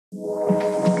Hey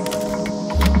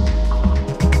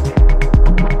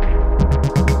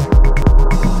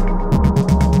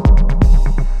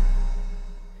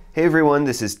everyone,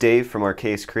 this is Dave from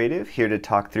Archaius Creative, here to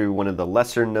talk through one of the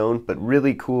lesser known but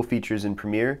really cool features in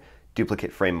Premiere,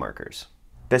 duplicate frame markers.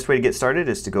 Best way to get started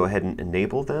is to go ahead and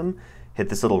enable them. Hit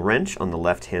this little wrench on the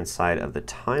left hand side of the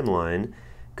timeline,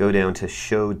 go down to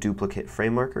Show Duplicate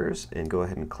Frame Markers, and go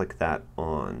ahead and click that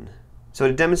on. So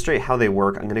to demonstrate how they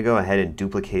work, I'm going to go ahead and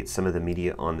duplicate some of the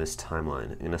media on this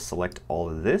timeline. I'm going to select all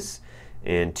of this,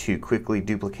 and to quickly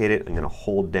duplicate it, I'm going to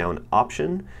hold down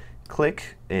Option,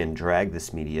 click and drag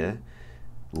this media,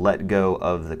 let go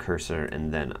of the cursor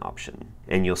and then Option.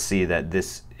 And you'll see that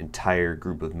this entire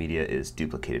group of media is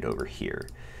duplicated over here.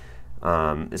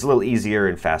 It's a little easier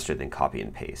and faster than copy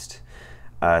and paste.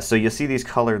 So you'll see these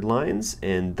colored lines,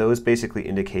 and those basically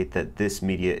indicate that this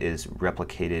media is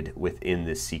replicated within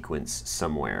this sequence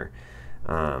somewhere.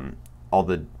 All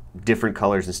the different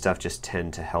colors and stuff just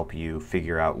tend to help you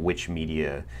figure out which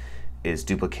media is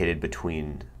duplicated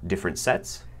between different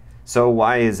sets. So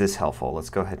why is this helpful?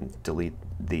 Let's go ahead and delete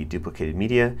the duplicated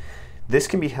media. This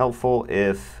can be helpful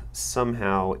if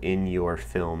somehow in your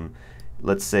film,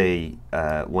 let's say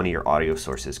one of your audio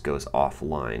sources goes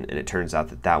offline and it turns out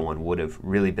that that one would have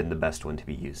really been the best one to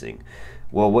be using.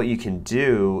 Well, what you can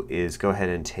do is go ahead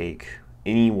and take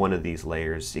any one of these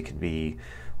layers, it could be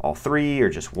all three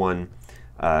or just one,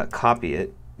 copy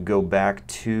it, go back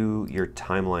to your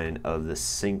timeline of the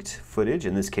synced footage.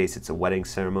 In this case, it's a wedding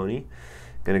ceremony.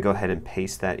 I'm going to go ahead and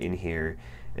paste that in here,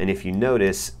 and if you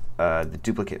notice, the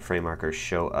duplicate frame markers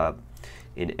show up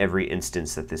in every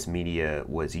instance that this media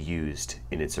was used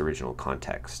in its original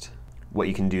context. What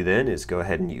you can do then is go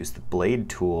ahead and use the blade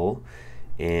tool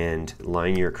and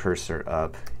line your cursor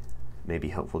up. May be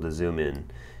helpful to zoom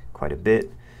in quite a bit.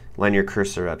 Line your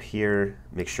cursor up here,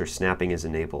 make sure snapping is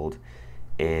enabled,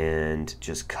 and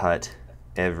just cut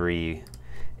every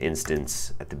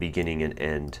instance at the beginning and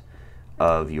end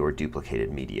of your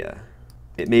duplicated media.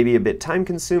 It may be a bit time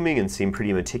consuming and seem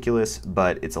pretty meticulous,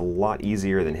 but it's a lot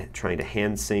easier than trying to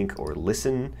hand sync or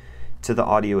listen to the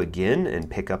audio again and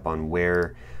pick up on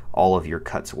where all of your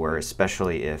cuts were,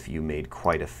 especially if you made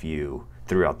quite a few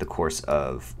throughout the course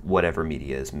of whatever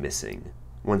media is missing.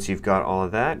 Once you've got all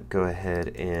of that, go ahead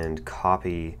and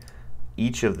copy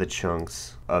each of the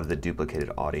chunks of the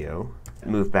duplicated audio,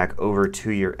 move back over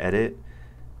to your edit,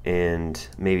 and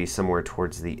maybe somewhere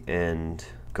towards the end,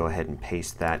 go ahead and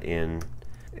paste that in.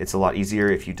 It's a lot easier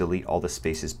if you delete all the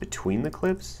spaces between the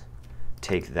clips.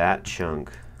 Take that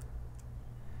chunk,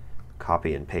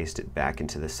 copy and paste it back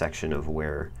into the section of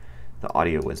where the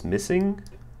audio was missing.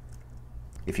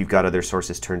 If you've got other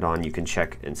sources turned on, you can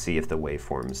check and see if the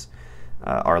waveforms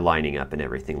are lining up and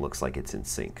everything looks like it's in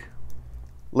sync.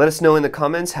 Let us know in the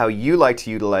comments how you like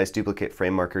to utilize duplicate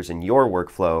frame markers in your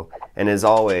workflow, and as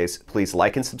always, please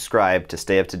like and subscribe to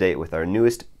stay up to date with our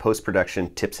newest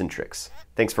post-production tips and tricks.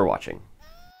 Thanks for watching.